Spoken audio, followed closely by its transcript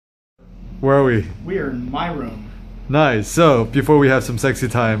Where are we? We are in my room. Nice. So before we have some sexy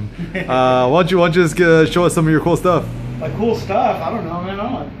time, why don't you just show us some of your cool stuff? Like cool stuff? I don't know, man. I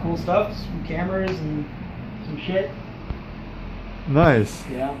don't know. Cool stuff, some cameras and some shit. Nice.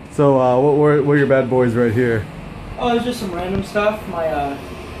 Yeah. So what are your bad boys right here? Oh, there's just some random stuff. My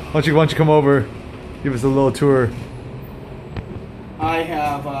Why don't you come over, give us a little tour. I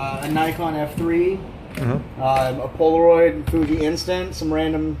have a Nikon F3, Uh-huh. a Polaroid, Fuji Instant, some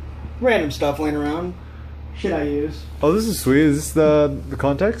random stuff laying around. Shit I use. Oh, this is sweet. Is this the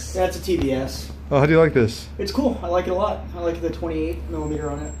Context? Yeah, it's a TBS. Oh, how do you like this? It's cool. I like it a lot. I like the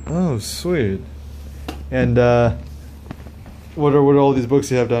 28mm on it. Oh, sweet. And what are all these books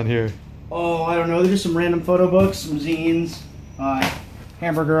you have down here? Oh, I don't know. There's just some random photo books, some zines,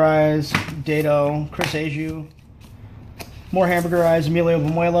 Hamburger Eyes, Dado, Chris Agiu, more Hamburger Eyes, Emilio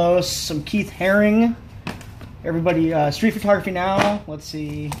Bamuelos, some Keith Haring, everybody, Street Photography Now, let's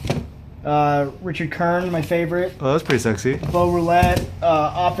see, Richard Kern, my favorite. Oh, that's pretty sexy. Beau Roulette,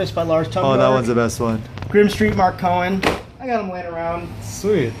 Office by Lars Tungard. Oh, that one's the best one. Grim Street, Mark Cohen. I got them laying around.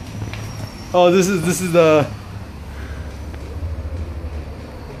 Sweet. Oh, this is the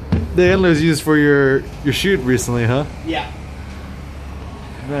antlers used for your shoot recently, huh? Yeah.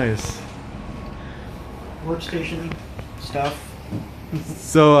 Nice. Workstation stuff.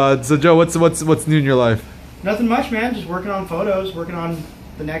 So Joe, what's new in your life? Nothing much, man. Just working on photos, working on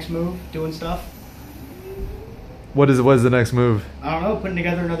the next move, doing stuff. What is the next move? I don't know, putting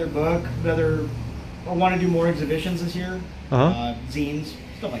together another book, I want to do more exhibitions this year. Zines,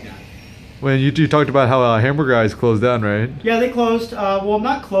 stuff like that. When you talked about how Hamburger Eyes closed down, right? Yeah, they closed. Well,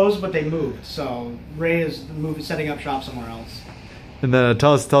 not closed, but they moved. So Ray is setting up shop somewhere else. And then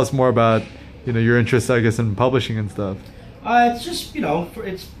tell us more about your interest, I guess, in publishing and stuff. It's just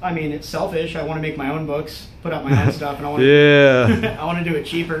it's selfish. I want to make my own books, put out my own stuff, and I want yeah. I want to do it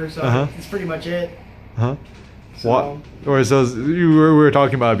cheaper. So that's pretty much it. So, what? Or so we were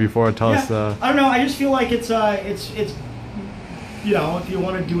talking about it before. Tell us. I don't know. I just feel like it's if you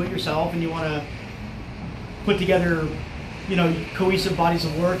want to do it yourself and you want to put together, cohesive bodies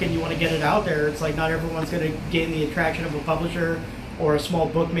of work and you want to get it out there, it's like not everyone's going to gain the attraction of a publisher or a small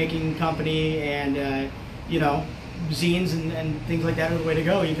bookmaking company, and zines and things like that are the way to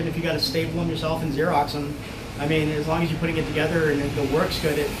go. Even if you got to staple them yourself and Xerox them, I mean, as long as you're putting it together and the work's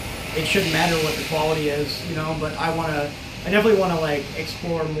good, it shouldn't matter what the quality is, But I definitely want to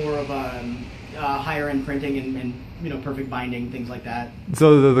explore more of higher end printing and perfect binding, things like that.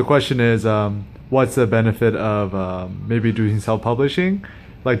 So the question is, what's the benefit of maybe doing self-publishing,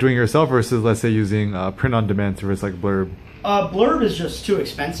 like doing it yourself, versus let's say using print-on-demand service like Blurb? Blurb is just too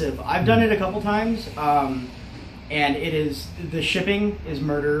expensive. I've done it a couple times, and the shipping is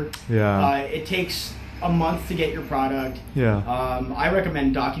murder. Yeah. It takes a month to get your product. Yeah. I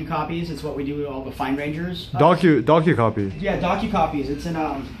recommend docu-copies. It's what we do with all the Fine Rangers. Docu-copy? Yeah, docu-copies. It's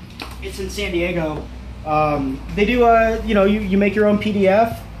in San Diego. They do you make your own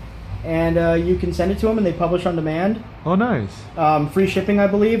PDF and you can send it to them and they publish on demand. Oh, nice. Free shipping, I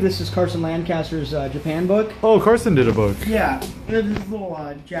believe. This is Carson Lancaster's Japan book. Oh, Carson did a book. Yeah, this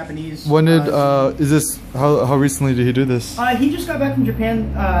little Japanese. When did is this? How recently did he do this? He just got back from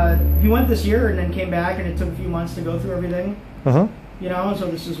Japan. He went this year and then came back, and it took a few months to go through everything. So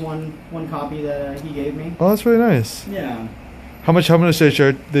this is one copy that he gave me. Oh, that's really nice. Yeah. How much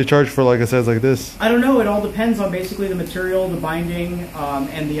they charge for like a size like this? I don't know. It all depends on basically the material, the binding,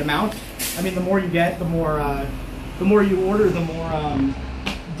 and the amount. I mean, the more you get, the more you order, the more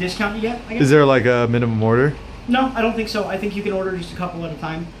discount you get, I guess. Is there like a minimum order? No, I don't think so. I think you can order just a couple at a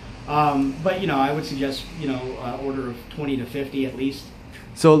time. But I would suggest order of 20 to 50 at least.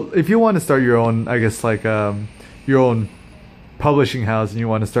 So if you want to start your own, I guess like your own publishing house, and you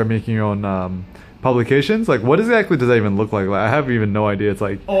want to start making your own publications, like what exactly does that even look like? I have even no idea. It's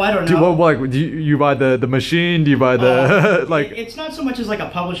like, I don't know. Do you buy the machine? Do you buy the like? It's not so much as like a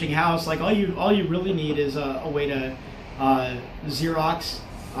publishing house. Like all you really need is a way to Xerox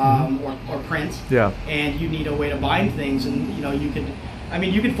or print. Yeah. And you need a way to bind things, and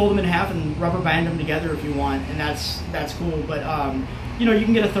you could fold them in half and rubber band them together if you want, and that's cool. But you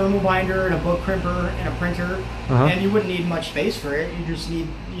can get a thermal binder and a book crimper and a printer, and you wouldn't need much space for it. You just need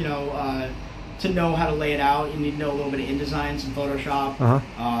to know how to lay it out. You need to know a little bit of InDesign, some Photoshop,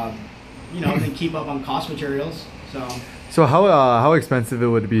 and then keep up on cost materials. So how expensive it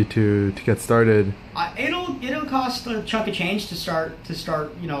would be to get started? It'll cost a chunk of change to start.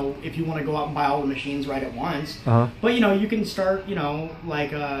 If you want to go out and buy all the machines right at once. But you can start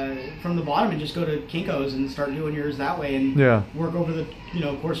from the bottom and just go to Kinko's and start doing yours that way, and work over the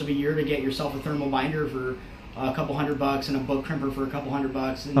course of a year to get yourself a thermal binder for a couple $100 and a book crimper for a couple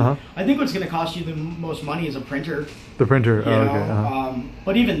 $100. And I think what's going to cost you the most money is a printer. The printer. You know?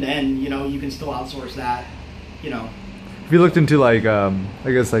 But even then, you know, you can still outsource that. You know. Have you looked into like I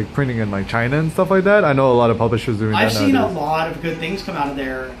guess like printing in like China and stuff like that? I know a lot of publishers doing that. I've seen a lot of good things come out of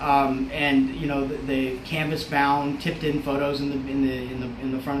there, and you know the canvas bound, tipped in photos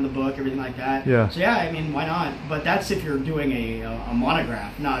in the front of the book, everything like that. Yeah. So yeah, I mean, why not? But that's if you're doing a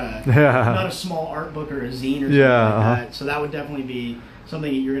monograph, not a not a small art book or a zine or something like that. So that would definitely be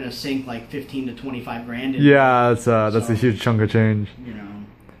something that you're gonna sink like 15 to 25 grand in. Yeah, that's a huge chunk of change. You know.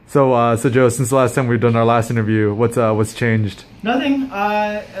 So, Joe, since the last time we've done our last interview, what's changed? Nothing.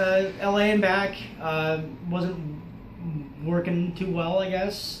 LA and back wasn't working too well, I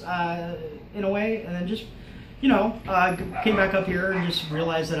guess, in a way, and then just, you know, came back up here and just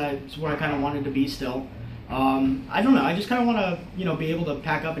realized that it's what I kind of wanted to be still. I don't know. I just kind of want to, you know, be able to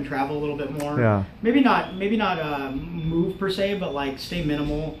pack up and travel a little bit more. Yeah. Maybe not move per se, but like stay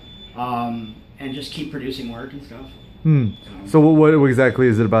minimal, and just keep producing work and stuff. So what exactly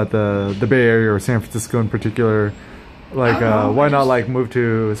is it about the Bay Area or San Francisco in particular? Like, why not like move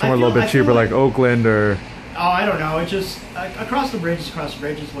to somewhere a little bit cheaper, like Oakland or? Oh, I don't know. It's just across the bridges,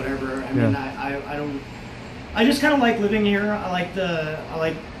 whatever. I mean, I don't. I just kind of like living here. I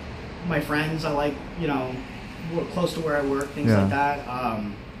like my friends. I like, you know, close to where I work, things like that.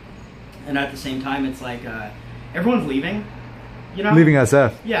 And at the same time, it's like everyone's leaving. You know? Leaving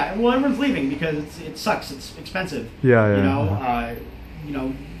SF. Yeah, well, everyone's leaving because it sucks. It's expensive. Yeah. You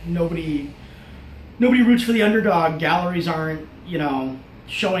know, nobody roots for the underdog. Galleries aren't, you know,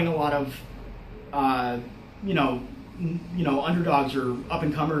 showing a lot of, you know, underdogs or up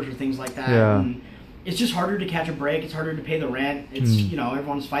and comers or things like that. Yeah. And it's just harder to catch a break. It's harder to pay the rent. It's you know,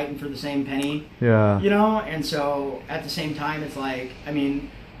 everyone's fighting for the same penny. Yeah. You know, and so at the same time, it's like, I mean,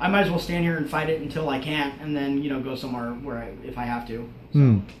 I might as well stand here and fight it until I can't, and then, you know, go somewhere where if I have to.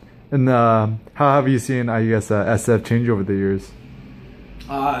 So. And how have you seen, I guess, SF change over the years?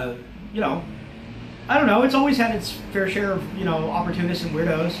 You know, I don't know. It's always had its fair share of, you know, opportunists and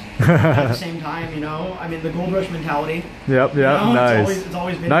weirdos. At the same time, you know, I mean, the gold rush mentality. Yep. You know, Nice. It's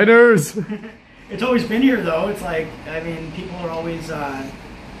always been. Niners. It's always been here, though. It's like, I mean, people are always,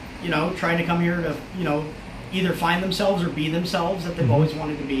 you know, trying to come here to, you know, either find themselves or be themselves that they've always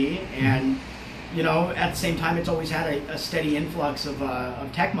wanted to be, and you know, at the same time, it's always had a steady influx of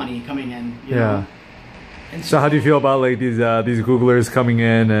tech money coming in. You know? And so how do you feel about like these Googlers coming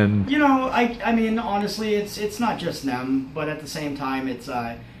in and? You know, I mean, honestly, it's not just them, but at the same time, it's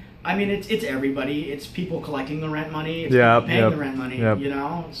I mean, it's everybody. It's people collecting the rent money. It's people paying the rent money. You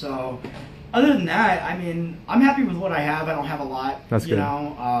know, so. Other than that, I mean, I'm happy with what I have. I don't have a lot. That's good. You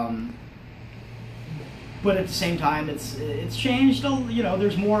know. But at the same time, it's changed. You know,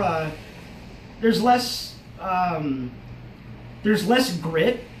 there's more. There's less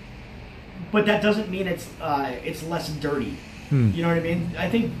grit, but that doesn't mean it's less dirty. You know what I mean? I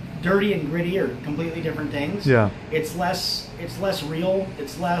think dirty and gritty are completely different things. Yeah. It's less real.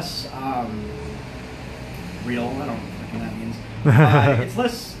 It's less real. I don't know what that means. It's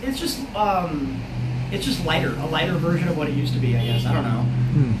less. It's just lighter, a lighter version of what it used to be, I guess. I don't know.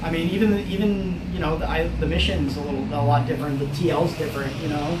 I mean, even you know, the mission's a lot different. The TL's different. You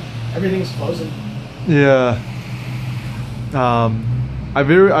know, everything's closing. Yeah. I've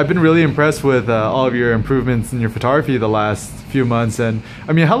been really impressed with all of your improvements in your photography the last few months. And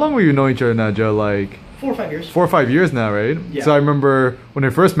I mean, how long were you knowing each other now, Joe? Like 4 or 5 years. 4 or 5 years now, right? Yeah. So I remember when I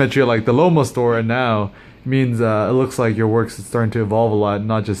first met you at like the Lomo store, and now it means it looks like your work's starting to evolve a lot,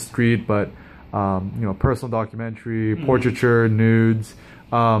 not just street, but you know, personal documentary, portraiture, nudes.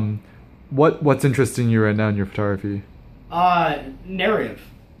 What's interesting you right now in your photography? Narrative.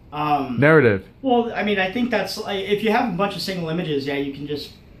 Narrative. Well, I mean, I think that's if you have a bunch of single images, yeah, you can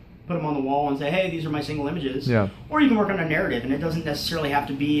just put them on the wall and say, hey, these are my single images. Yeah. Or you can work on a narrative, and it doesn't necessarily have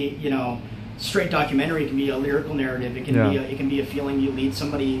to be, you know, straight documentary. It can be a lyrical narrative. It can be a feeling you lead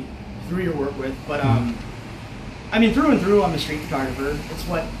somebody through your work with. But I mean, through and through, I'm a street photographer. It's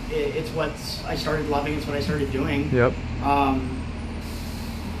what I started loving. It's what I started doing. Yep.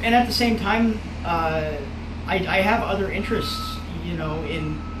 And at the same time, I have other interests, you know,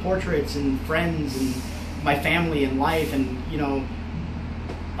 in portraits and friends and my family and life, and you know,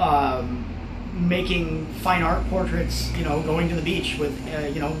 making fine art portraits. You know, going to the beach with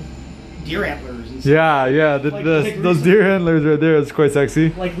you know, deer antlers and stuff. Yeah. Those deer antlers right there is quite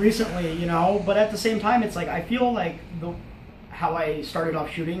sexy. Like recently, you know, but at the same time, it's like I feel like how I started off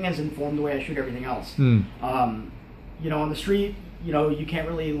shooting has informed the way I shoot everything else. You know, on the street, you know, you can't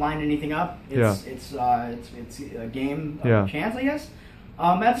really line anything up. It's a game of chance, I guess.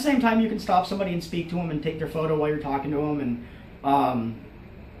 At the same time, you can stop somebody and speak to them and take their photo while you're talking to them, and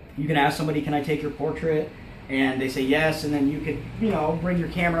you can ask somebody, "Can I take your portrait?" And they say yes, and then you could, bring your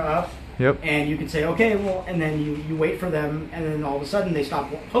camera up. Yep. And you could say, okay, well, and then you wait for them, and then all of a sudden they stop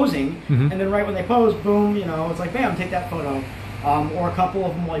posing, Mhm. and then right when they pose, boom, it's like, bam, take that photo. Or a couple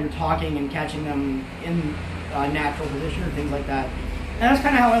of them while you're talking and catching them in natural position or things like that. And that's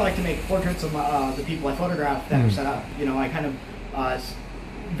kind of how I like to make portraits of the people I photograph that are set up. I kind of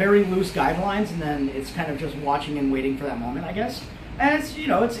very loose guidelines, and then it's kind of just watching and waiting for that moment, I guess. And it's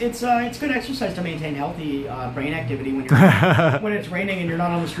it's good exercise to maintain healthy brain activity when you're when it's raining and you're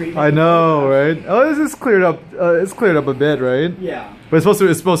not on the street. I know, right? Oh, this is cleared up. It's cleared up a bit, right? Yeah. But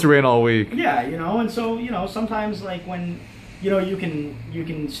it's supposed to rain all week. Yeah, and so sometimes like when you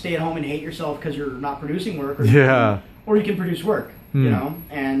can stay at home and hate yourself because you're not producing work. Or or you can produce work.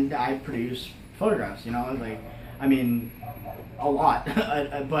 And I produce photographs. A lot,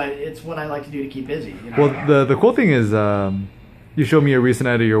 but it's what I like to do to keep busy. Well, the cool thing is, you showed me a recent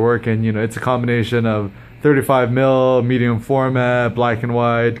edit of your work, and it's a combination of 35 mil, medium format, black and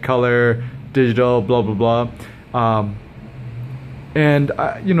white, color, digital, blah blah blah. And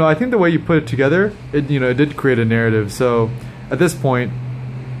I think the way you put it together, it did create a narrative. So at this point,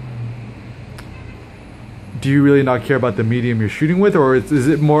 do you really not care about the medium you're shooting with, or is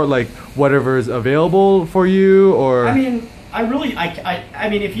it more like whatever is available for you? Or I mean,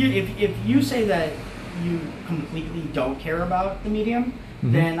 if you say that you completely don't care about the medium,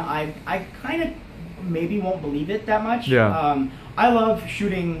 then I kind of maybe won't believe it that much. Yeah. I love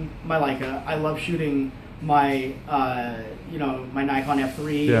shooting my Leica. I love shooting my my Nikon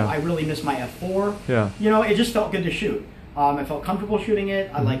F3. Yeah. I really miss my F4. Yeah. It just felt good to shoot. I felt comfortable shooting it.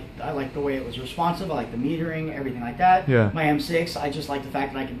 I liked the way it was responsive. I liked the metering, everything like that. Yeah. My M6, I just like the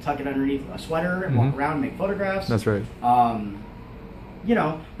fact that I can tuck it underneath a sweater and walk around and make photographs. That's right.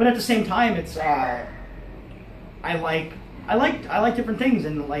 But at the same time, it's I like different things,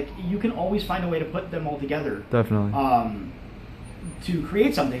 and like you can always find a way to put them all together. Definitely. To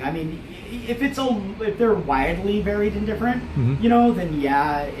create something. I mean, if they're widely varied and different, then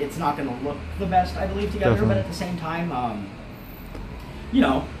yeah, it's not going to look the best, I believe, together. Definitely. But at the same time,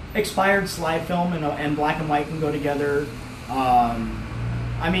 expired slide film and black and white can go together. I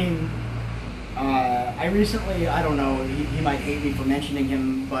recently, I don't know, he might hate me for mentioning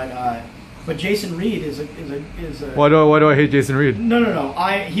him, but Jason Reed is a. Why do I hate Jason Reed? No.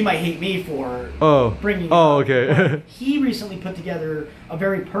 He might hate me for bringing. Oh, okay. He recently put together a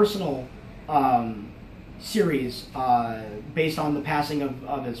very personal series based on the passing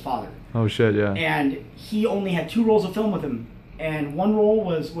of his father. Oh shit, yeah. And he only had 2 rolls of film with him, and one roll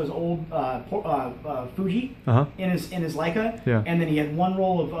was old Fuji in his Leica, and then he had 1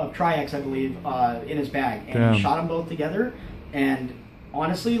 roll of Tri-X, I believe, in his bag, and he shot them both together, and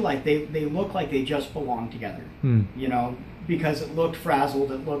honestly, like they look like they just belong together, because it looked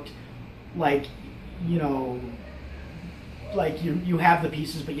frazzled. It looked like, like you have the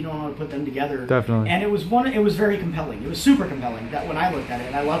pieces, but you don't know how to put them together. Definitely. And it was very compelling. It was super compelling that when I looked at it,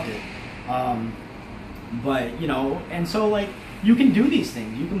 and I loved it. But and so like you can do these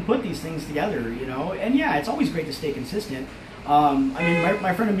things. You can put these things together. And yeah, it's always great to stay consistent.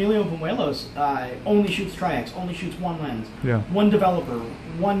 My friend Emilio Buñuelos only shoots Tri-X, only shoots 1 lens, 1 developer,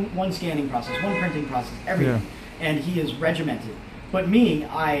 one scanning process, 1 printing process, everything, and he is regimented. But me,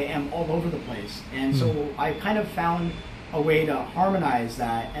 I am all over the place, and so I kind of found a way to harmonize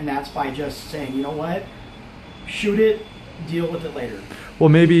that, and that's by just saying, you know what, shoot it, deal with it later. Well,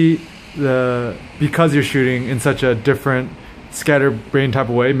 maybe because you're shooting in such a different scatterbrain type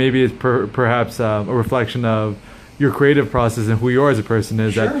of way, maybe it's perhaps a reflection of your creative process and who you are as a person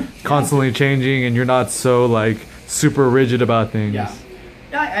is that constantly changing, and you're not so like super rigid about things.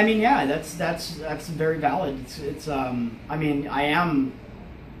 That's very valid. It's I am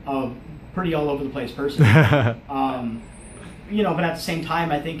a pretty all over the place person. But at the same time,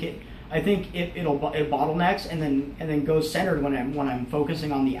 I think it bottlenecks and then goes centered when I'm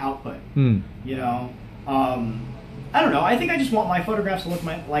focusing on the output. I don't know. I think I just want my photographs to look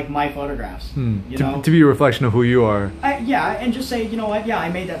like my photographs. To be a reflection of who you are. And just say, you know what? Yeah, I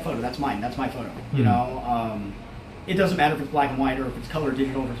made that photo. That's mine. That's my photo. It doesn't matter if it's black and white, or if it's color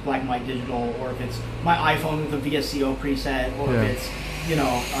digital, or if it's black and white digital, or if it's my iPhone with a VSCO preset, or if it's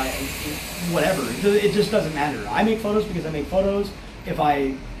whatever. It just doesn't matter. I make photos because I make photos. If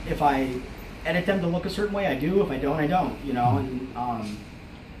I edit them to look a certain way, I do. If I don't, I don't. And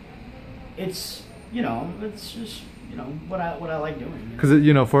it's just what I like doing. Because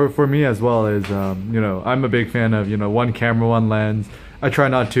for me as well is I'm a big fan of 1 camera, 1 lens. I try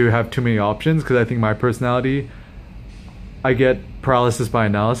not to have too many options because I think my personality, I get paralysis by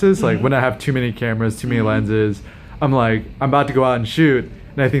analysis. Like when I have too many cameras, too many lenses, I'm like, I'm about to go out and shoot,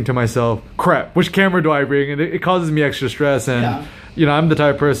 and I think to myself, crap, which camera do I bring? And it causes me extra stress. And you know, I'm the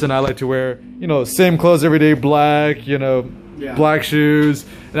type of person, I like to wear, you know, same clothes every day, black, you know, black shoes.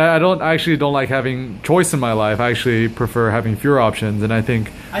 And I actually don't like having choice in my life. I actually prefer having fewer options, and I think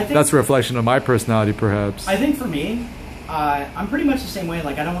that's a reflection of my personality, perhaps. I think for me, I'm pretty much the same way.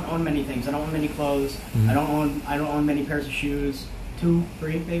 Like, I don't own many things. I don't own many clothes. I don't own many pairs of shoes. 2,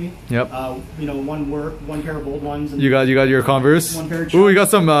 3, maybe. Yep. You know, one pair of old ones. And you got your Converse. One pair of Ooh, you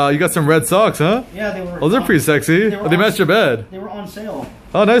got some red socks, huh? Yeah, they were. Those are pretty sexy. They match your bed. They were on sale.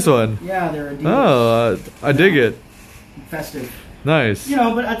 Oh, nice one. Yeah, they're Adidas. Oh, I dig it. Festive. Nice. You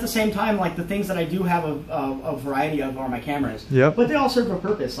know, but at the same time, like, the things that I do have a variety of are my cameras. Yep. But they all serve a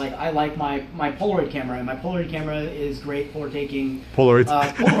purpose. Like, I like my Polaroid camera, and my Polaroid camera is great for taking Polaroids.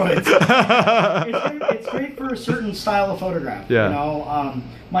 It's great for a certain style of photograph. Yeah. You know,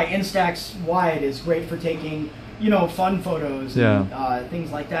 my Instax wide is great for taking, you know, fun photos and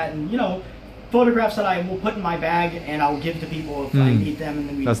things like that, and, you know, photographs that I will put in my bag and I'll give to people if I need them, and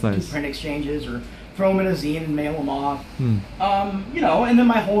then we do print exchanges or throw them in a zine and mail them off. You know, and then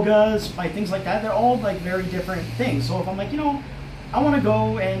my Holgas, my things like that, they're all like very different things. So if I'm like, you know, I want to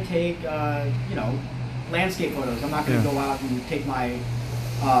go and take, you know, landscape photos, I'm not going to go out and take my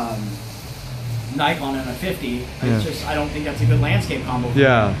Nikon and a 50. It's just, I don't think that's a good landscape combo. You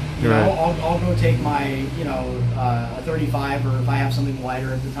know, I'll go take my, you know, a 35, or if I have something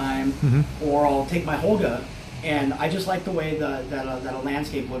wider at the time, or I'll take my Holga. And I just like the way that a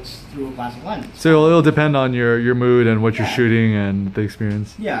landscape looks through a plastic lens. So it'll depend on your mood and what you're shooting and the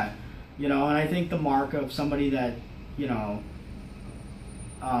experience. Yeah, you know, and I think the mark of somebody that, you know,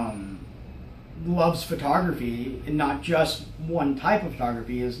 loves photography, and not just one type of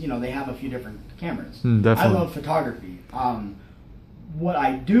photography, is, you know, they have a few different cameras. Definitely. I love photography. What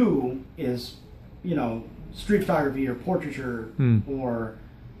I do is, you know, street photography or portraiture or,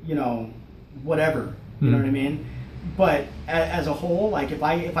 you know, whatever. You know what I mean? But as a whole, like, if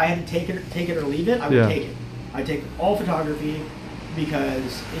I had to take it or leave it, I would take it. I take all photography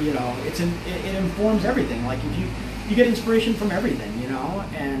because, you know, it informs everything. Like, if you get inspiration from everything, you know,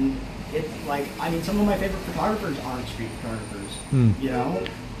 and it, like, I mean, some of my favorite photographers aren't street photographers. You know.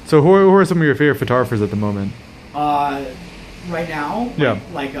 So who are some of your favorite photographers at the moment? Right now,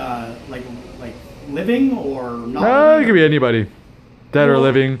 like living or not. It could be anybody, dead or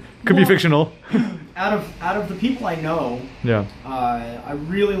living. Could be fictional. Out of the people I know, I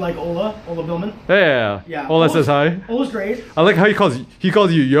really like Ola Billman. Yeah. Ola says hi. Ola's great. I like how he calls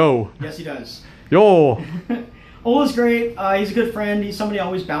you yo. Yes, he does. Yo. Ola's great. He's a good friend. He's somebody I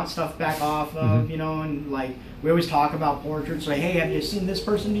always bounce stuff back off of, you know, and like we always talk about portraits. Like, hey, have you seen this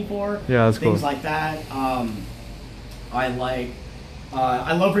person before? Yeah, that's things cool. like that. I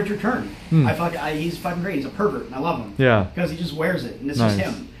love Richard Kern. He's fucking great. He's a pervert, and I love him. Yeah. Because he just wears it, and it's just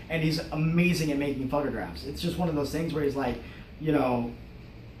him. And he's amazing at making photographs. It's just one of those things where he's like, you know,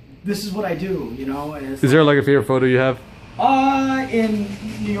 this is what I do, you know. And it's there like a favorite photo you have? In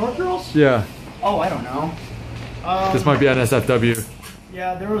New York Girls? Yeah. Oh, I don't know. This might be NSFW.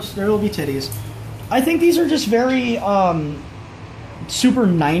 Yeah, there will be titties. I think these are just very super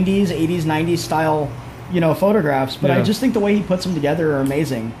 90s, 80s, 90s style, you know, photographs. But I just think the way he puts them together are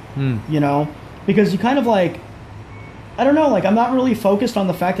amazing. You know, because you kind of like, I don't know, like, I'm not really focused on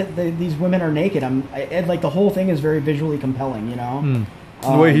the fact that these women are naked. Like, the whole thing is very visually compelling, you know?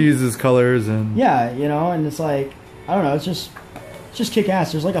 The way he uses colors and... Yeah, you know, and it's like, I don't know, it's just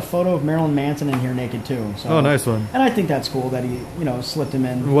kick-ass. There's like a photo of Marilyn Manson in here naked, too. So, oh, nice one. And I think that's cool that he, you know, slipped him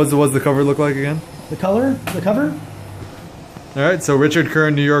in. What's the cover look like again? The cover? Alright, so Richard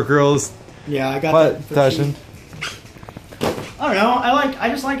Kern, New York Girls. Yeah, I got that. Fashion. I don't know, I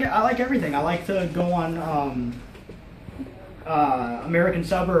just like it. I like everything. I like to go on... American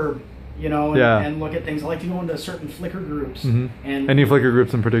Suburb, you know, and look at things. I like to go into certain Flickr groups. And any Flickr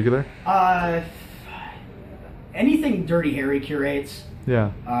groups in particular? Anything Dirty Harry curates.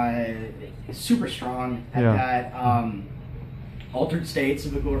 Yeah. Super strong at that. Altered States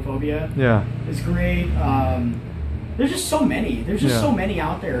of Agoraphobia. Yeah. Is great. There's just so many. There's just so many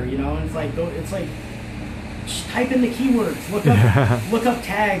out there, you know. And it's like just type in the keywords. Look up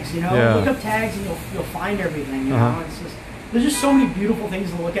tags. You know. Look up tags and you'll find everything. You know. It's just. There's just so many beautiful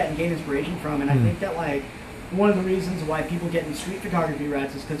things to look at and gain inspiration from, and I think that, like, one of the reasons why people get in street photography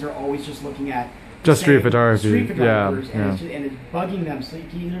ruts is because they're always just looking at street photography. Street photographers, and it's bugging them. So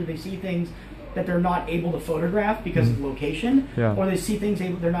either they see things that they're not able to photograph because of location, Yeah. or they see things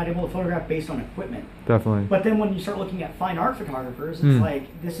they're not able to photograph based on equipment. Definitely. But then when you start looking at fine art photographers, it's like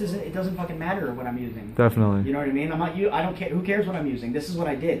it doesn't fucking matter what I'm using. Definitely. You know what I mean? I don't care. Who cares what I'm using? This is what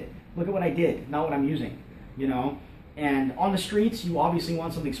I did. Look at what I did, not what I'm using. You know. And on the streets, you obviously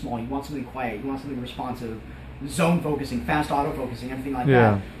want something small. You want something quiet. You want something responsive, zone focusing, fast auto focusing, everything like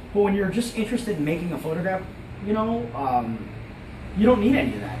that. But when you're just interested in making a photograph, you know, you don't need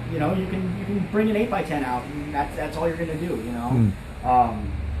any of that. You know, you can bring an 8x10 out, and that's all you're gonna do. You know.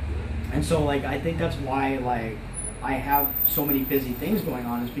 And so like I think that's why like I have so many busy things going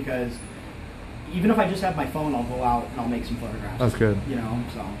on, is because even if I just have my phone, I'll go out and I'll make some photographs. That's good. You know,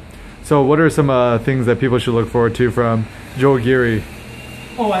 So what are some things that people should look forward to from Joe Aguirre?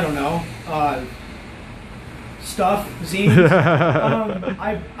 Oh, I don't know. Stuff, zines.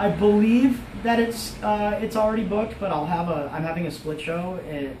 I believe that it's already booked, but I'm having a split show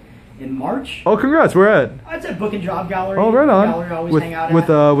in March. Oh, congrats! Where at? It's at Book and Job Gallery. Oh, right on. Gallery I always with, hang out with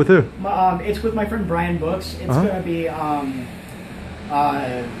at. With who? It's with my friend Brian Books. It's gonna be a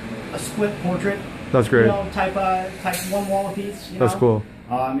split portrait. That's great. You know, type one wall piece. You know? That's cool.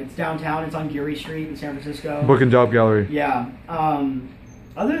 It's downtown. It's on Geary Street in San Francisco. Book and Job Gallery. Yeah.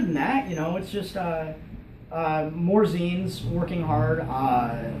 Other than that, you know, it's just more zines. Working hard.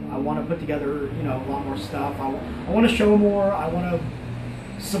 I want to put together, you know, a lot more stuff. I want to show more. I want to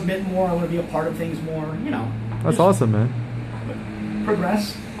submit more. I want to be a part of things more. You know. That's awesome, man.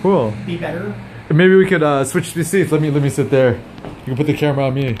 Progress. Cool. Be better. Maybe we could switch the seats. Let me sit there. You can put the camera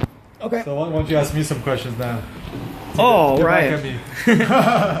on me. Okay. So why don't you ask me some questions now? Oh, Get right. back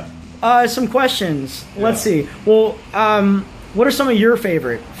at me. Some questions. Let's see. Well, what are some of your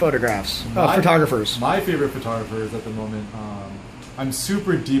favorite photographs? Photographers. My favorite photographers at the moment. I'm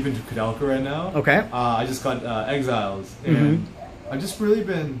super deep into Kudelka right now. Okay. I just got Exiles, and I've just really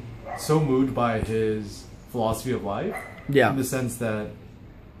been so moved by his philosophy of life. Yeah. In the sense that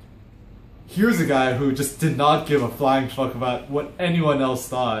here's a guy who just did not give a flying fuck about what anyone else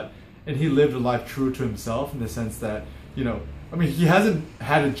thought. And he lived a life true to himself in the sense that, you know, I mean, he hasn't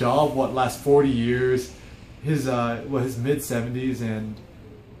had a job, last 40 years, his mid-70s, and,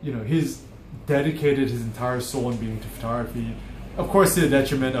 you know, he's dedicated his entire soul in being to photography. Of course, to the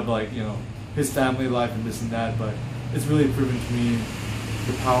detriment of, like, you know, his family life and this and that, but it's really proven to me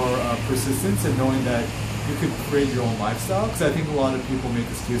the power of persistence and knowing that you could create your own lifestyle. Because I think a lot of people make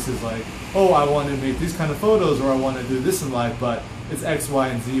excuses like, oh, I want to make these kind of photos, or I want to do this in life, but it's X, Y,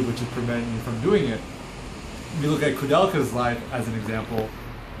 and Z which is preventing me from doing it. If you look at Kudelka's life as an example,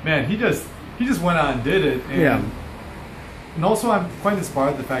 man, he just went out and did it. And, and also I'm quite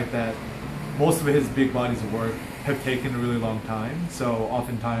inspired by the fact that most of his big bodies of work have taken a really long time. So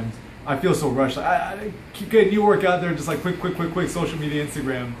oftentimes I feel so rushed. I keep getting new work out there, just like quick, social media,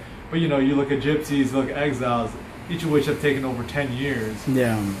 Instagram. But you know, you look at Gypsies, you look at Exiles, each of which have taken over 10 years.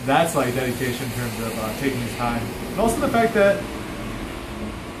 Yeah. That's like dedication in terms of taking his time. And also the fact that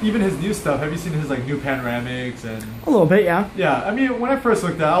even his new stuff, have you seen his like new panoramics and a little bit, yeah. Yeah, I mean, when I first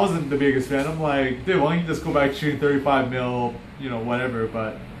looked at it, I wasn't the biggest fan. I'm like, dude, why don't you just go back to shooting 35 mil, you know, whatever.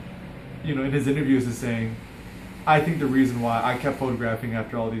 But you know, in his interviews, is saying, I think the reason why I kept photographing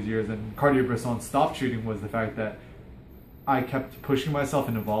after all these years and Cartier-Bresson stopped shooting was the fact that I kept pushing myself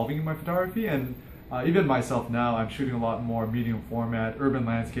and evolving in my photography. And even myself now, I'm shooting a lot more medium format, urban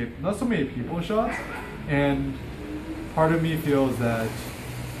landscape, not so many people shots. And part of me feels that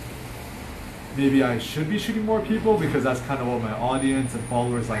maybe I should be shooting more people because that's kind of what my audience and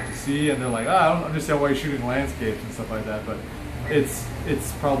followers like to see. And they're like, I don't understand why you're shooting landscapes and stuff like that. But it's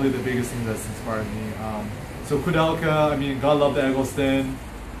probably the biggest thing that's inspired me. So Kudelka, I mean, God love the Eggleston.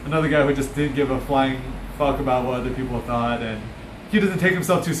 Another guy who just didn't give a flying fuck about what other people thought, and he doesn't take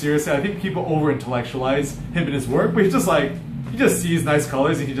himself too seriously. I think people over-intellectualize him and his work, but he's just like, he just sees nice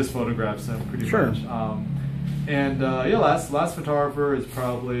colors and he just photographs them pretty much. Yeah, last photographer is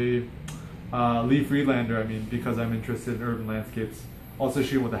probably Lee Friedlander. I mean, because I'm interested in urban landscapes. Also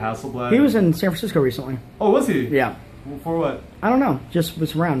shooting with the Hasselblad. He was in San Francisco recently. Oh, was he? Yeah. For what? I don't know. Just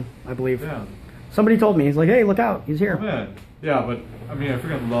was around, I believe. Yeah. Somebody told me. He's like, hey, look out. He's here. Oh, man. Yeah, but I mean, I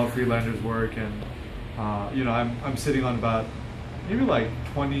freaking love Friedlander's work, and you know, I'm sitting on about maybe like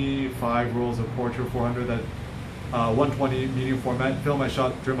 25 rolls of Portra 400 that 120 medium format film I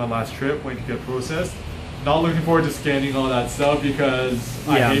shot during my last trip, waiting to get processed. Not looking forward to scanning all that stuff because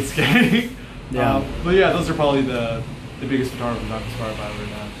I hate scanning. But yeah, those are probably the biggest photographers I'm inspired by right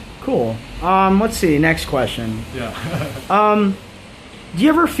now. Cool. Let's see. Next question. Yeah. Do you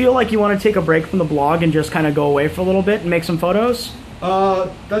ever feel like you want to take a break from the blog and just kind of go away for a little bit and make some photos?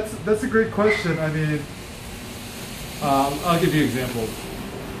 That's a great question. I mean, I'll give you an example.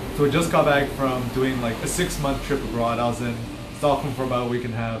 So I just got back from doing like a 6-month trip abroad. I was in Stockholm for about a week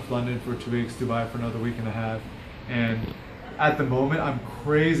and a half, London for 2 weeks, Dubai for another week and a half. And at the moment, I'm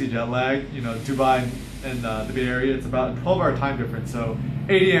crazy jet lagged. You know, Dubai and the Bay Area, it's about a 12-hour time difference. So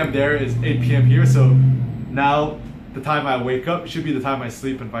 8 a.m. there is 8 p.m. here. So now the time I wake up should be the time I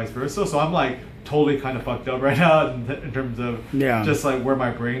sleep and vice versa. So I'm like totally kind of fucked up right now in terms of just like where my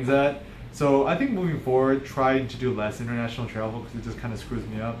brain's at. So I think moving forward, trying to do less international travel because it just kind of screws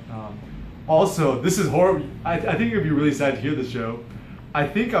me up. Also, this is horrible. I think it'd be really sad to hear this, Joe. I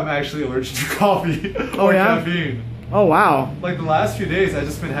think I'm actually allergic to coffee or caffeine. Oh, wow. Like the last few days, I've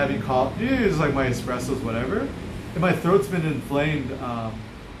just been having coffee. It's like my espressos, whatever. And my throat's been inflamed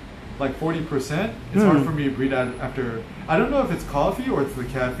like 40%. It's hard for me to breathe out after. I don't know if it's coffee or it's the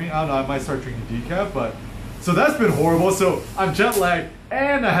caffeine. I don't know. I might start drinking decaf, but. So that's been horrible. So I'm jet lagged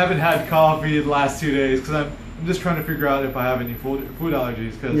and I haven't had coffee the last 2 days because I'm just trying to figure out if I have any food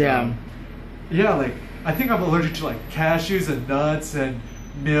allergies. Cause, like I think I'm allergic to like cashews and nuts and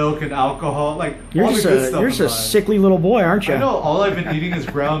milk and alcohol, like you're all the good stuff. You're just a sickly little boy, aren't you? I know. All I've been eating is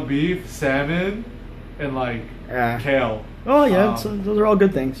ground beef, salmon, and like kale. Oh yeah, those are all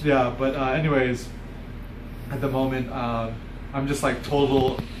good things. Yeah, but anyways, at the moment, I'm just like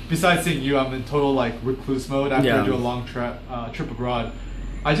total. Besides seeing you, I'm in total like recluse mode after I do a long trip abroad.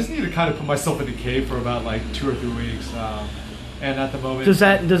 I just need to kind of put myself in a cave for about like 2 or 3 weeks. And at the moment, does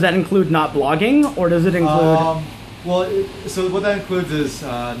that include not blogging, or does it include? So what that includes is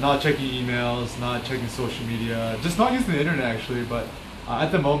not checking emails, not checking social media, just not using the internet actually. But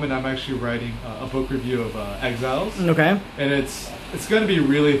at the moment, I'm actually writing a book review of Exiles. Okay. And it's going to be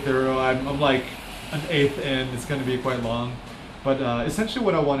really thorough. I'm like an eighth in. It's going to be quite long. But essentially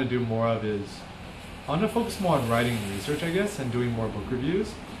what I want to do more of is I want to focus more on writing and research, I guess, and doing more book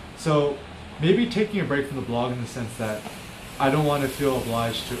reviews. So maybe taking a break from the blog in the sense that I don't want to feel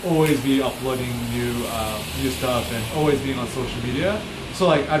obliged to always be uploading new stuff and always being on social media. So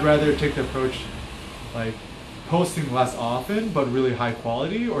like I'd rather take the approach like posting less often but really high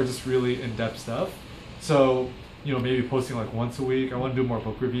quality or just really in-depth stuff. So, you know, maybe posting like once a week. I want to do more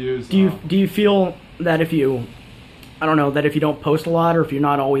book reviews. Do you feel that if you don't post a lot or if you're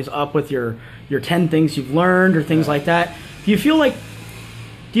not always up with your 10 things you've learned or things like that, do you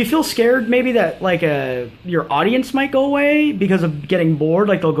feel scared maybe that like your audience might go away because of getting bored?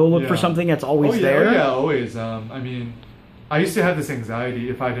 Like they'll go look for something that's always there? Oh yeah, always. I mean, I used to have this anxiety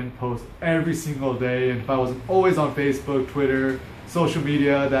if I didn't post every single day and if I wasn't always on Facebook, Twitter, social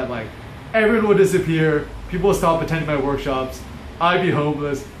media, that like everyone would disappear, people would stop attending my workshops, I'd be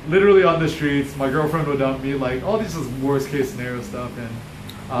homeless, literally on the streets, my girlfriend would dump me, like all these is worst case scenario stuff.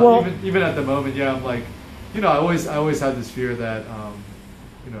 And even at the moment, I'm like, you know, I always had this fear that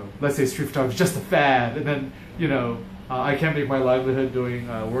you know, let's say street photography is just a fad, and then, you know, I can't make my livelihood doing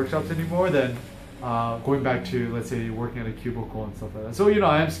workshops anymore, then going back to, let's say, working at a cubicle and stuff like that. So, you know,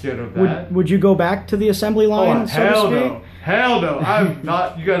 I am scared of that. Would you go back to the assembly line, hell no. Hell no. I'm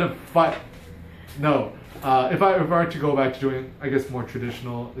not, you gotta fight. No. If I were to go back to doing, I guess, more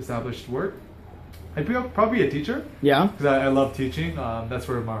traditional established work, I'd be probably a teacher. Yeah. Because I love teaching. That's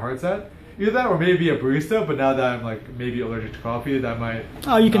where my heart's at. Either that or maybe a barista, but now that I'm like maybe allergic to coffee, that might...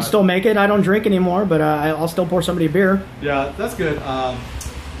 Oh, you can still make it. I don't drink anymore, but I'll still pour somebody a beer. Yeah, that's good.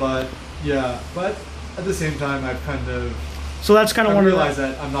 But at the same time, I've kind of... So that's kind of one of the... I realize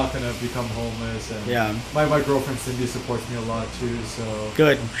that I'm not going to become homeless. And my girlfriend Cindy supports me a lot too, so...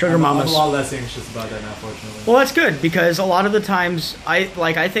 Good. Sugar mamas. I'm a lot less anxious about that now, fortunately. Well, that's good, because a lot of the times, I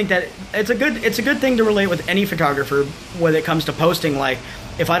think that it's a good thing to relate with any photographer when it comes to posting. Like,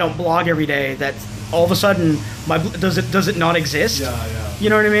 if I don't blog every day, that all of a sudden, does it not exist? Yeah.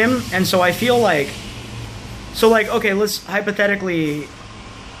 You know what I mean? And so I feel like... okay, let's hypothetically...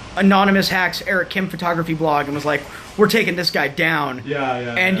 Anonymous hacks Eric Kim photography blog and was like, we're taking this guy down.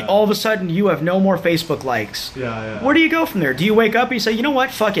 And all of a sudden you have no more Facebook likes. Where do you go from there? Do you wake up and you say, you know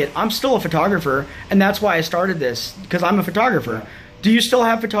what, fuck it, I'm still a photographer, and that's why I started this, because I'm a photographer. Do you still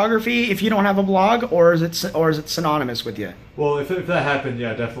have photography if you don't have a blog, or is it synonymous with you? Well, if that happened,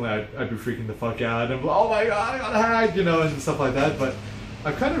 yeah, definitely I'd be freaking the fuck out and oh my god, I got hacked, you know, and stuff like that. But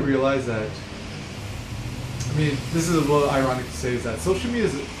I've kind of realized that, I mean, this is a little ironic to say, is that social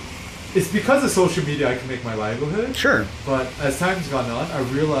media it's because of social media I can make my livelihood. Sure. But as time's gone on, I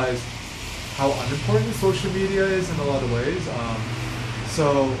realized how unimportant social media is in a lot of ways.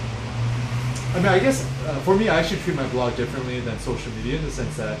 So, I mean, I guess for me, I should treat my blog differently than social media in the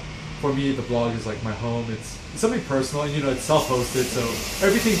sense that for me, the blog is like my home. It's something personal, and you know, it's self-hosted, so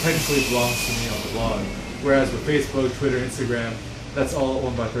everything technically belongs to me on the blog. Whereas with Facebook, Twitter, Instagram, that's all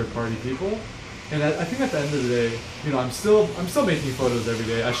owned by third-party people. And I think at the end of the day, I'm still making photos every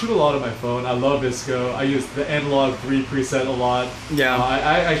day. I shoot a lot on my phone. I love VSCO. I use the analog 3 preset a lot. Yeah.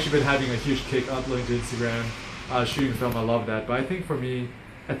 I actually been having a huge kick uploading to Instagram, shooting film. I love that. But I think for me,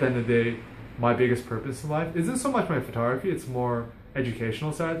 at the end of the day, my biggest purpose in life isn't so much my photography. It's more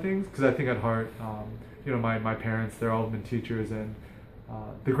educational side of things. Because I think at heart, my parents, they're all been teachers, and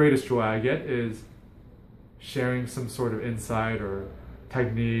the greatest joy I get is sharing some sort of insight or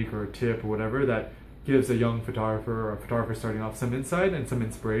technique or tip or whatever that gives a young photographer or a photographer starting off some insight and some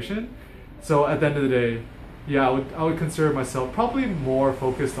inspiration. So at the end of the day, yeah, I would consider myself probably more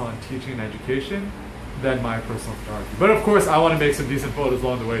focused on teaching and education than my personal photography. But of course, I want to make some decent photos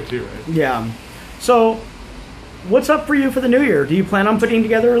along the way too, right? Yeah. So what's up for you for the new year? Do you plan on putting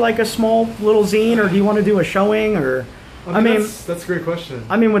together like a small little zine, or do you want to do a showing? Or I mean that's a great question.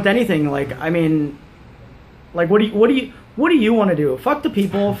 I mean, with anything, like what do you want to do? Fuck the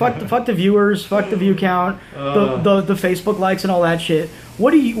people, fuck the viewers, fuck the view count, the Facebook likes and all that shit.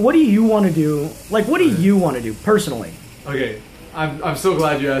 What do you want to do? Like, what do you want to do personally? Okay, I'm so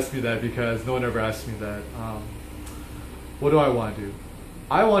glad you asked me that, because no one ever asked me that. What do I want to do?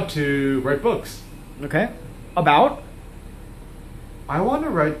 I want to write books. Okay. About? I want to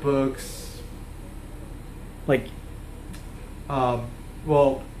write books. Like.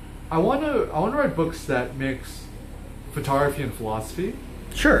 Well, I want to write books that mix photography and philosophy.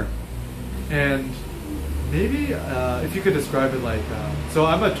 Sure. And maybe if you could describe it like, so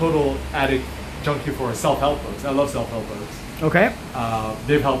I'm a total addict junkie for self-help books. I love self-help books. Okay.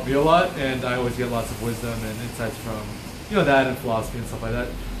 They've helped me a lot, and I always get lots of wisdom and insights from that and philosophy and stuff like that.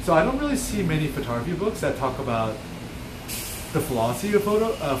 So I don't really see many photography books that talk about the philosophy of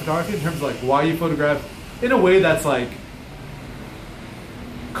photography in terms of like why you photograph in a way that's like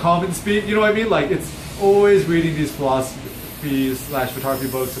common speak. You know what I mean? Like, it's always reading these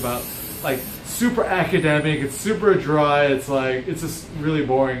philosophy/photography books about like super academic. It's super dry. It's like, it's just really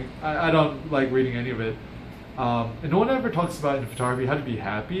boring. I don't like reading any of it. And no one ever talks about in photography how to be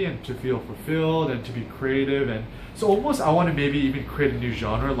happy and to feel fulfilled and to be creative. And so almost I want to maybe even create a new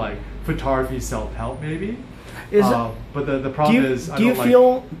genre, like photography self-help maybe. But the problem is, do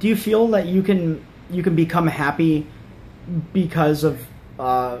you feel that you can become happy because of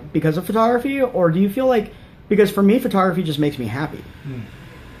photography, or do you feel like, because for me photography just makes me happy?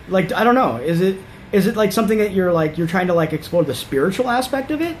 Like, I don't know, is it like something that you're trying to like explore the spiritual aspect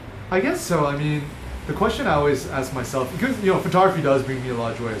of it? I guess so. I mean, the question I always ask myself, because photography does bring me a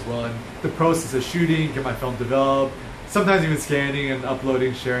lot of joy as well, and the process of shooting, get my film developed, sometimes even scanning and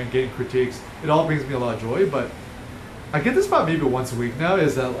uploading, sharing, getting critiques, it all brings me a lot of joy. But I get this about maybe once a week now,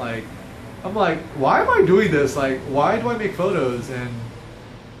 is that like, I'm like, why am I doing this? Like, why do I make photos? And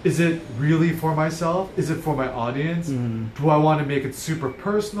is it really for myself? Is it for my audience? Do I want to make it super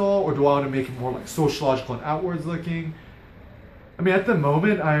personal, or do I want to make it more like sociological and outwards looking? I mean, at the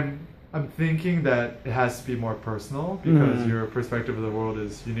moment, I'm thinking that it has to be more personal, because your perspective of the world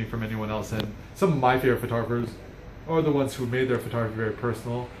is unique from anyone else. And some of my favorite photographers are the ones who made their photography very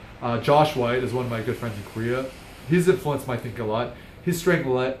personal. Josh White is one of my good friends in Korea. He's influenced my thinking a lot. He's straying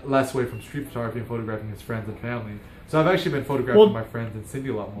less away from street photography and photographing his friends and family. So I've actually been photographing my friends and Cindy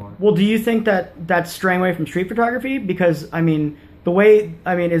a lot more. Well, do you think that that's straying away from street photography? Because, I mean,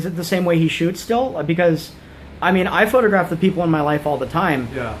 is it the same way he shoots still? Because, I mean, I photograph the people in my life all the time.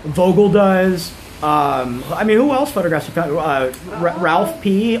 Yeah. Vogel does. I mean, who else photographs? Ralph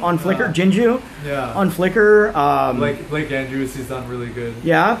P. on Flickr. Jinju. Yeah. On Flickr. Blake Andrews, he's done really good.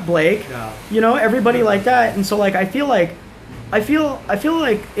 Yeah, Blake. Yeah. Everybody like that. And so, like, I feel like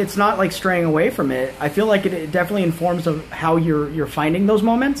it's not like straying away from it. I feel like it definitely informs of how you're finding those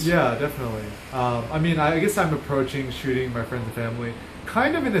moments. Yeah, definitely. I mean, I guess I'm approaching shooting my friends and family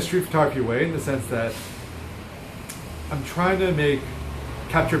kind of in a street photography way, in the sense that I'm trying to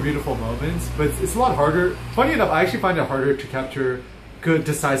capture beautiful moments, but it's a lot harder. Funny enough, I actually find it harder to capture good,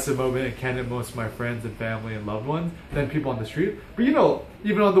 decisive moment and candid moments with my friends and family and loved ones than people on the street. But even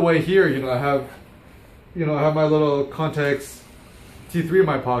on the way here, I have my little Context T3 in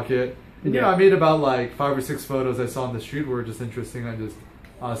my pocket. And I made about like 5 or 6 photos I saw on the street were just interesting. I just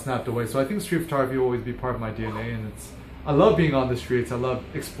snapped away. So I think street photography will always be part of my DNA, and I love being on the streets. I love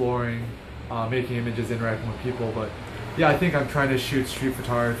exploring, making images, interacting with people. But yeah, I think I'm trying to shoot street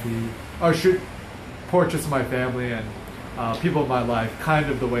photography, or shoot portraits of my family and people in my life, kind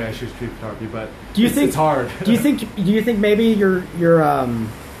of the way I shoot street photography. But it's hard. Do you think maybe you're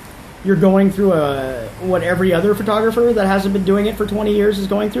going through what every other photographer that hasn't been doing it for 20 years is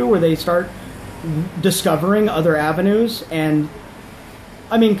going through, where they start discovering other avenues, and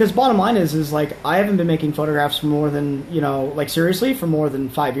I mean, because bottom line is like I haven't been making photographs for more than like seriously for more than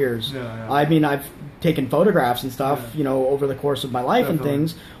 5 years. Yeah. I mean, I've taken photographs and stuff, over the course of my life and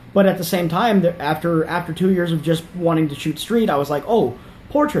things. But at the same time, after 2 years of just wanting to shoot street, I was like, oh,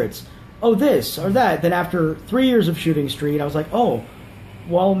 portraits, oh this or that. Then after 3 years of shooting street, I was like, oh,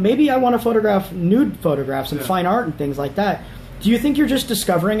 well maybe I want to photograph nude photographs and fine art and things like that. Do you think you're just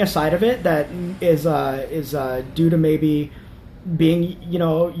discovering a side of it that is due to maybe being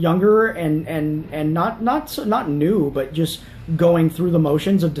younger and not new, but just going through the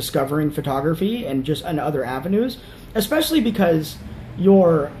motions of discovering photography and other avenues, especially because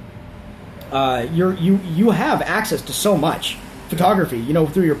you have access to so much photography,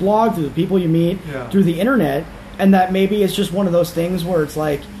 through your blog, through the people you meet, through the internet, and that maybe it's just one of those things where it's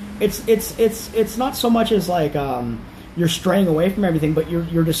like it's not so much as like you're straying away from everything, but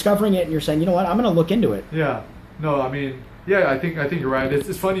you're discovering it and you're saying, you know what, I'm going to look into it. Yeah. No, I mean, yeah, I think you're right.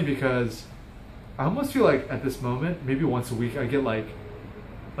 It's funny because I almost feel like at this moment, maybe once a week, I get like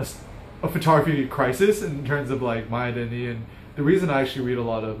a photography crisis in terms of like my identity. And the reason I actually read a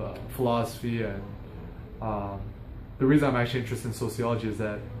lot of philosophy and the reason I'm actually interested in sociology is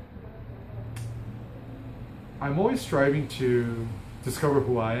that I'm always striving to discover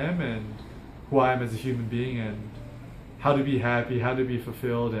who I am and who I am as a human being and how to be happy, how to be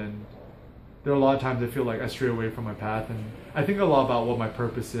fulfilled. And there are a lot of times I feel like I stray away from my path, and I think a lot about what my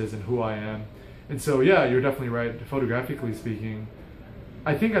purpose is and who I am. And so, yeah, you're definitely right. Photographically speaking,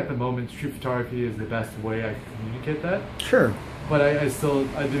 I think at the moment street photography is the best way I can communicate that. Sure. But I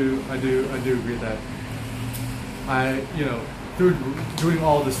do agree that through doing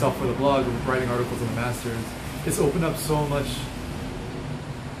all this stuff for the blog, writing articles on the masters, it's opened up so much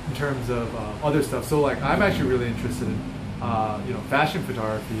in terms of other stuff. So like I'm actually really interested in fashion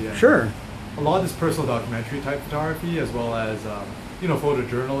photography. And sure. A lot of this personal documentary type photography, as well as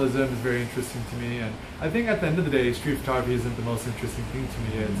photojournalism, is very interesting to me. And I think at the end of the day, street photography isn't the most interesting thing to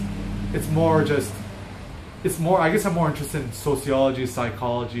me. It's more. I guess I'm more interested in sociology,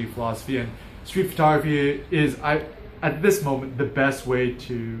 psychology, philosophy, and street photography is at this moment the best way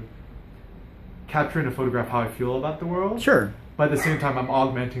to capture in a photograph how I feel about the world. Sure. But at the same time, I'm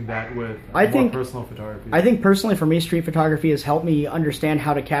augmenting that with more personal photography. I think personally for me, street photography has helped me understand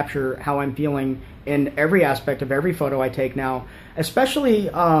how to capture how I'm feeling in every aspect of every photo I take now, especially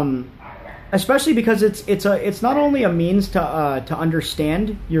because it's not only a means to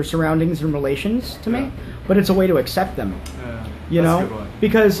understand your surroundings and relations to me, but it's a way to accept them. That's a good one.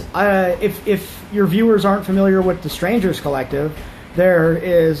 Because if your viewers aren't familiar with the Strangers Collective, there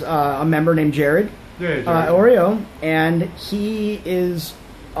is a member named Jared. Oreo, and he is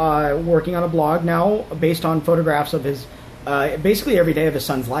working on a blog now based on photographs of his basically every day of his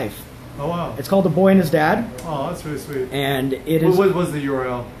son's life. Oh wow! It's called A Boy and His Dad. Oh, that's really sweet. And it is. What was the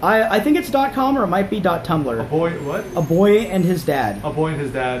URL? I think it's .com or it might be .tumblr. A boy what? A Boy and His Dad. A Boy and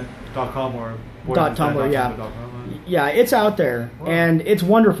His Dad .com or .tumblr. Yeah, it's out there. Wow. And it's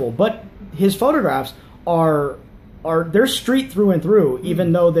wonderful. But his photographs are they're street through and through,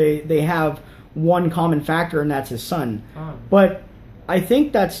 even though they have one common factor, and that's his son. But I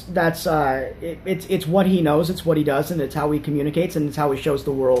think it's what he knows, it's what he does, and it's how he communicates, and it's how he shows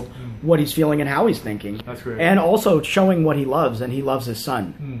the world what he's feeling and how he's thinking. That's great. And also showing what he loves, and he loves his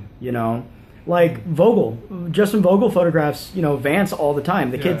son. Like Justin Vogel photographs, Vance all the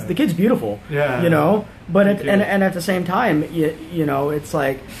time. The kid's beautiful. But and at the same time, it's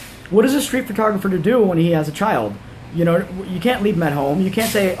like, what is a street photographer to do when he has a child? You can't leave him at home. You can't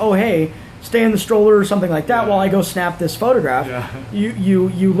say, oh hey, stay in the stroller or something like that while I go snap this photograph.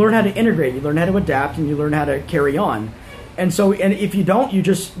 You learn how to integrate, you learn how to adapt, and you learn how to carry on. And if you don't,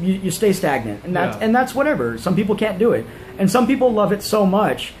 you stay stagnant, and that's whatever. Some people can't do it, and some people love it so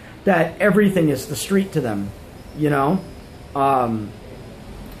much that everything is the street to them. And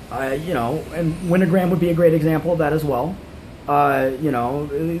Wintergram would be a great example of that as well.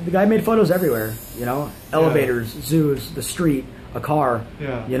 The guy made photos everywhere. Elevators, zoos, the street, a car.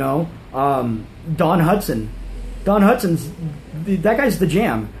 Don Hudson. Don Hudson's that guy's the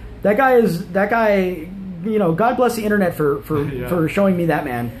jam. That guy. God bless the internet for showing me that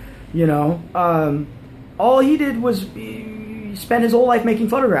man. All he did was spend his whole life making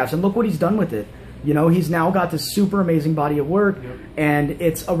photographs, and look what he's done with it. He's now got this super amazing body of work, and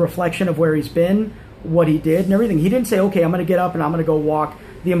it's a reflection of where he's been, what he did, and everything. He didn't say, okay, I'm going to get up and I'm going to go walk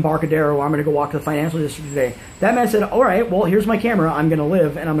the Embarcadero, or I'm going to go walk to the financial district today. That man said, all right, well, here's my camera. I'm going to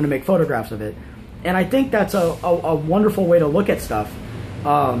live, and I'm going to make photographs of it. And I think that's a wonderful way to look at stuff.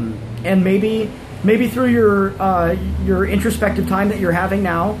 And maybe through your introspective time that you're having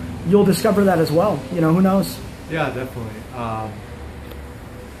now, you'll discover that as well. Who knows? Yeah, definitely.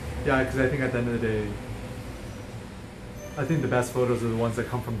 Yeah, because I think at the end of the day, I think the best photos are the ones that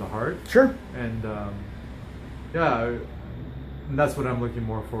come from the heart. Sure. And yeah, and that's what I'm looking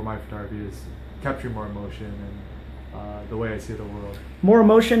more for my photography, is capturing more emotion and the way I see the world. More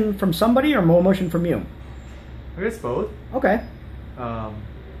emotion from somebody or more emotion from you? I guess both. Okay.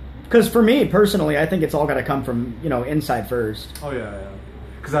 Because for me personally, I think it's all got to come from, you know, inside first. Oh yeah, yeah.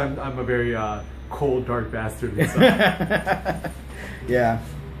 Because I'm a very cold, dark bastard inside. Yeah.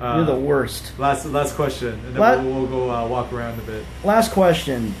 You're the worst. Last question, and then we'll go walk around a bit. Last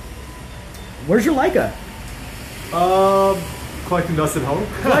question. Where's your Leica? Collecting dust at home.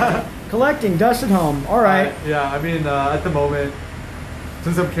 Collecting dust at home. All right. Yeah, I mean, at the moment,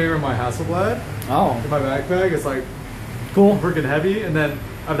 since I'm carrying my Hasselblad in my backpack, it's like cool, freaking heavy. And then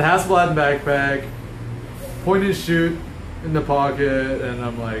I have the Hasselblad in the backpack, point and shoot in the pocket, and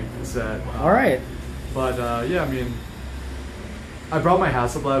I'm like set. All right. But yeah, I mean, I brought my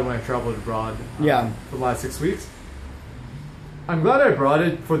Hasselblad when I traveled abroad. For the last 6 weeks. I'm glad I brought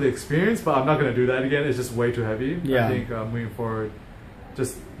it for the experience, but I'm not going to do that again. It's just way too heavy. Yeah. I think moving forward,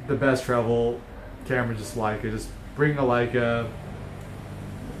 just the best travel camera, just Leica. Just bring a Leica,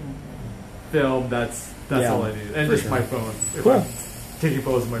 film, that's all I need. And just my phone. If I'm taking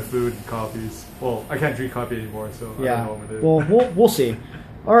photos of my food and coffees. Well, I can't drink coffee anymore, so I don't know what to do. Well, we'll see.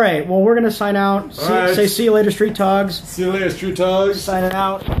 All right, well, we're going to sign out. Say see you later, Street Togs. See you later, Street Togs. Signing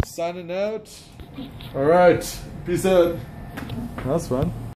out. Signing out. All right. Peace out. That's fun.